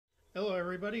Hello,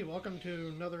 everybody. Welcome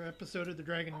to another episode of the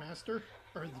Dragon Master,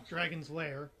 or the Dragon's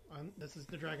Lair. This is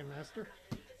the Dragon Master.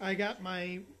 I got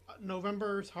my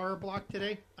November's horror block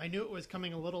today. I knew it was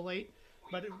coming a little late,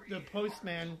 but the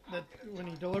postman, that when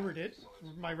he delivered it,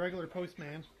 my regular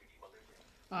postman,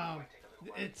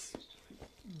 it's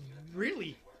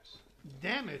really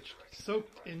damaged,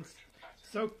 soaked,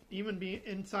 even be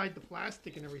inside the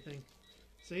plastic and everything.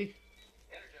 See?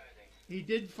 He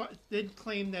did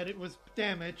claim that it was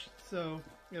damaged, so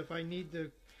if I need to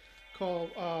call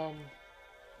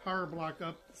Power Block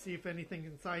up to see if anything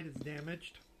inside is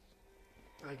damaged,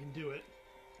 I can do it.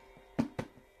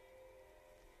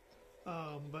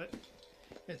 But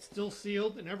it's still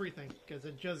sealed and everything because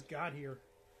it just got here.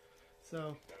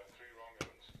 So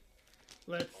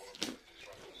let's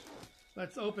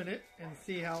open it and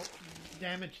see how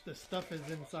damaged the stuff is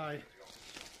inside.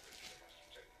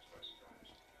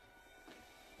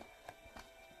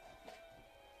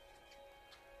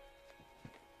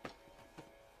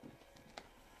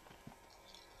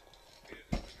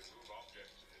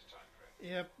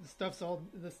 Yep,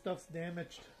 the stuff's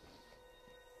damaged.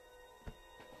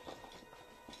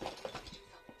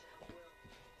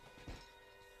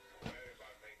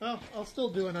 Well, I'll still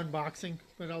do an unboxing,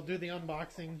 but I'll do the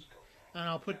unboxing and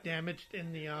I'll put damaged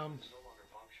in the and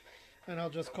I'll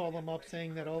just call them up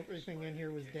saying that everything in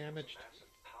here was damaged.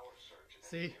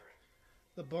 See?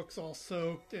 The book's all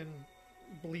soaked and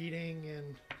bleeding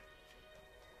and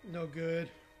no good.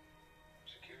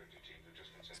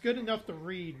 It's good enough to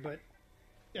read, but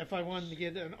if I wanted to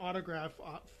get an autograph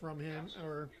from him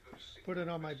or put it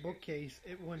on my bookcase,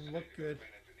 it wouldn't look good.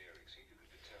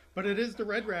 But it is the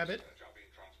Red Rabbit.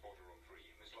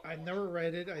 I've never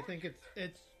read it. I think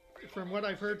it's from what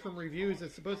I've heard from reviews,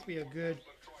 it's supposed to be a good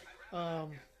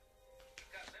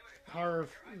horror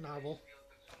novel.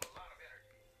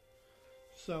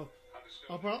 So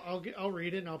I'll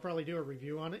read it and I'll probably do a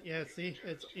review on it. Yeah, see,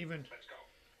 it's even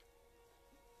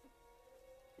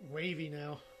wavy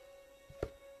now.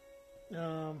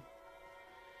 The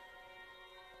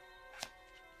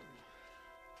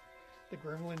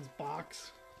Gremlins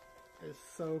box is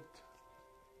soaked.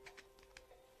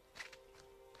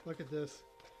 Look at this.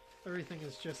 Everything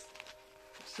is just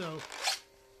so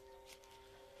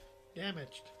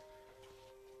damaged.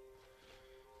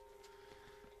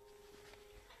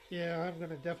 Yeah, I'm going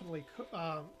to definitely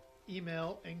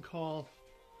email and call.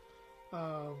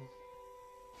 But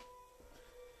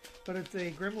it's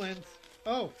a Gremlins.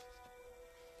 Oh!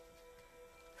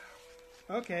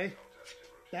 Okay.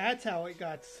 That's how it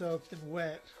got soaked and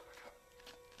wet.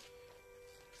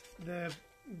 The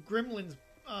Gremlins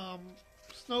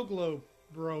snow globe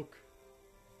broke.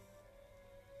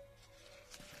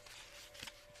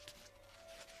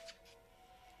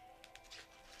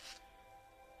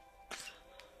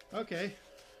 Okay.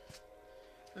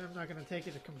 I'm not going to take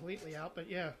it completely out, but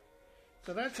yeah.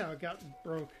 So that's how it got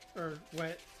broke, or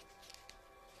wet.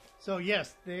 So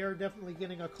yes, they are definitely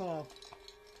getting a call.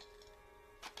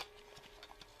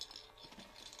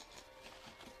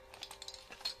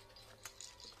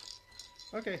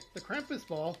 Okay, the Krampus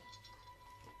ball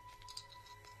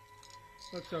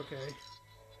looks okay.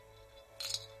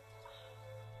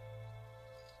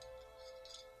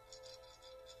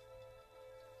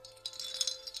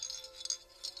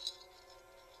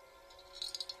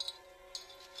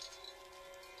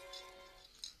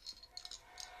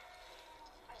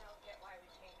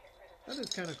 That is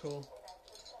kind of cool.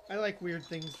 I like weird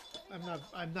things.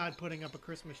 I'm not putting up a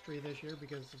Christmas tree this year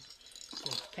because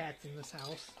there's cats in this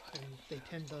house, and they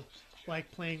tend to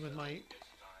like playing with my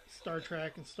Star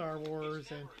Trek and Star Wars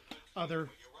and other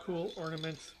cool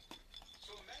ornaments.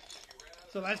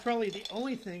 So that's probably the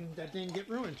only thing that didn't get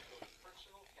ruined.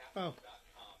 Oh,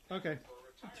 okay.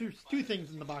 Two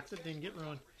things in the box that didn't get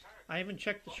ruined. I haven't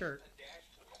checked the shirt.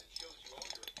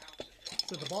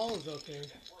 So the ball is okay.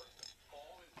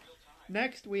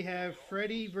 Next, we have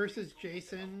Freddy vs.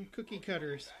 Jason cookie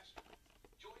cutters.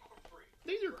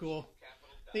 These are cool.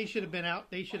 They should have been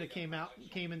out. They should have came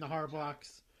in the horror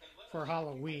box for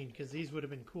Halloween, because these would have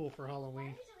been cool for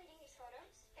Halloween.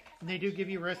 And they do give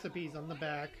you recipes on the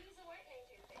back.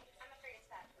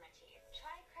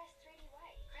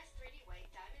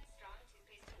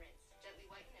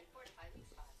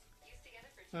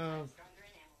 Oh.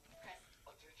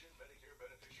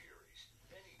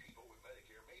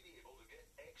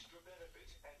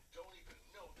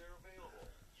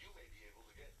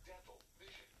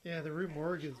 Yeah, the room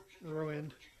morgue is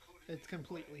ruined. It's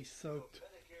completely soaked.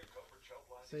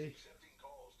 See?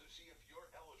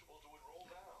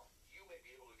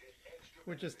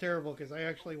 Which is terrible because I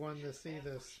actually wanted to see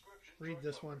this. Read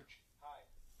this one.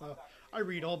 I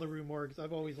read all the rue morgues.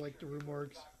 I've always liked the rue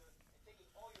morgues. And taking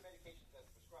all your medications as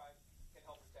prescribed can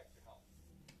help protect your health.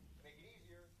 To make it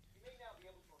easier, you may now be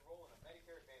able to enroll in a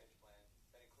Medicare Advantage plan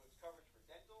that includes coverage for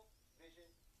dental, vision,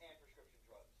 and prescription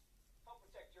drugs. Help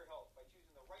protect your health by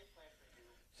choosing the right plan for you.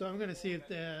 So I'm going to see if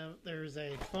there's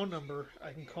a phone number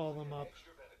I can call them up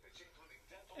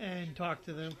and talk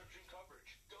to them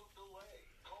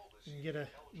and get a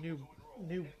new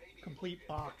complete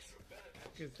box,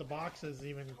 because the box is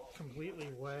even completely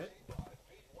wet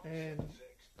and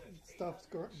stuff's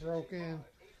broken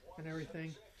and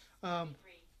everything. And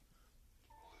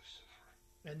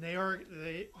they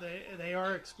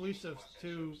are exclusive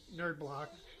to Nerd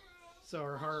Block,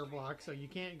 or Horror Block, so you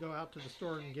can't go out to the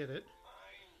store and get it.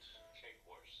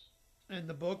 And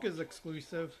the book is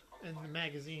exclusive, and the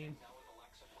magazine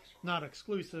not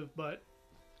exclusive, but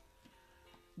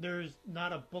there's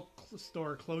not a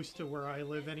bookstore close to where I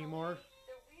live anymore,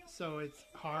 so it's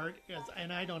hard.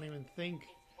 And I don't even think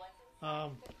my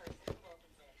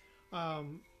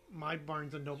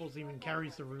Barnes and Nobles even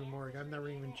carries the Rue Morgue. I've never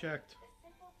even checked.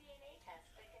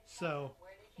 So,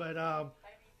 but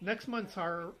next month's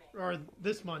horror, or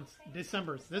this month's,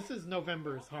 December's. This is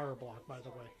November's Horror Block, by the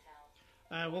way.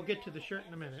 We'll get to the shirt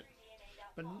in a minute.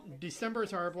 But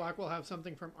December's Horror Block will have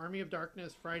something from Army of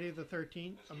Darkness, Friday the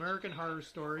 13th, American Horror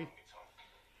Story,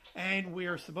 and we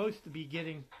are supposed to be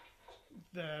getting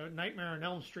the Nightmare on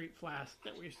Elm Street flask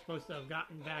that we were supposed to have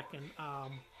gotten back in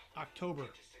October.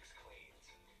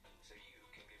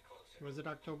 Was it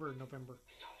October or November?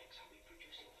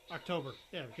 October,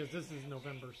 yeah, because this is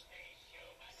November's.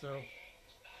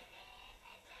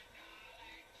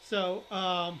 So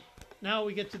now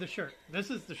we get to the shirt. This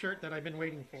is the shirt that I've been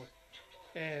waiting for.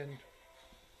 And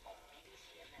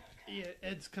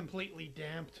it's completely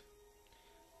damped.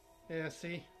 Yeah,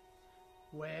 see?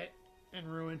 Wet and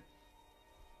ruined.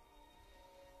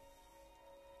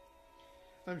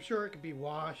 I'm sure it could be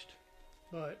washed,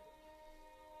 but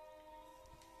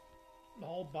the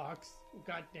whole box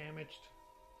got damaged.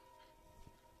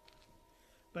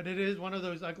 But it is one of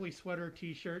those ugly sweater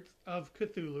t-shirts of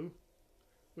Cthulhu,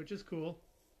 which is cool.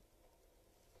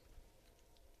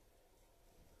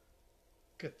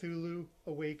 Cthulhu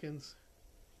Awakens.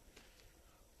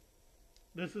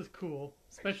 This is cool,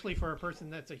 especially for a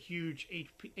person that's a huge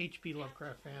H.P.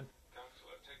 Lovecraft fan.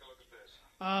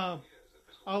 I'll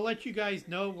let you guys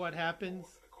know what happens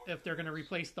if they're going to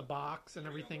replace the box and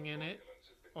everything in it,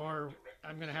 or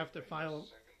I'm going to have to file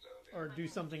or do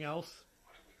something else.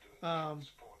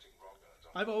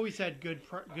 I've always had good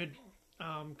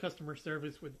customer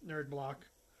service with Nerd Block,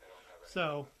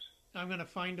 so I'm going to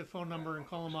find a phone number and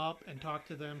call them up and talk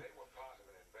to them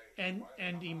and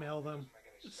email them.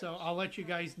 So I'll let you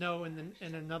guys know in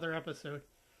another episode.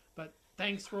 But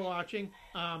thanks for watching.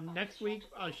 Next week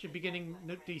I should be getting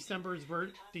December's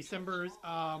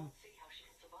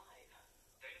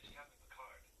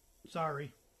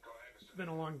sorry. It's been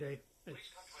a long day.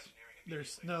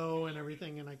 There's snow and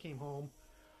everything, and I came home.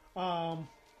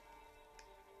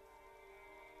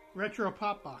 Retro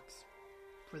Pop Box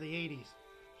for the 80s.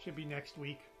 Should be next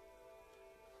week.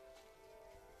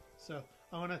 So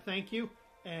I want to thank you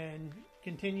and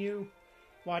continue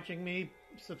watching me.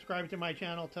 Subscribe to my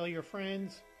channel. Tell your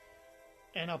friends.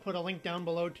 And I'll put a link down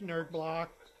below to Nerd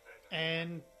Block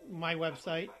and my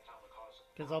website,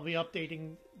 because I'll be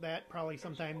updating that probably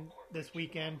sometime this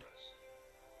weekend.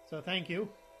 So thank you.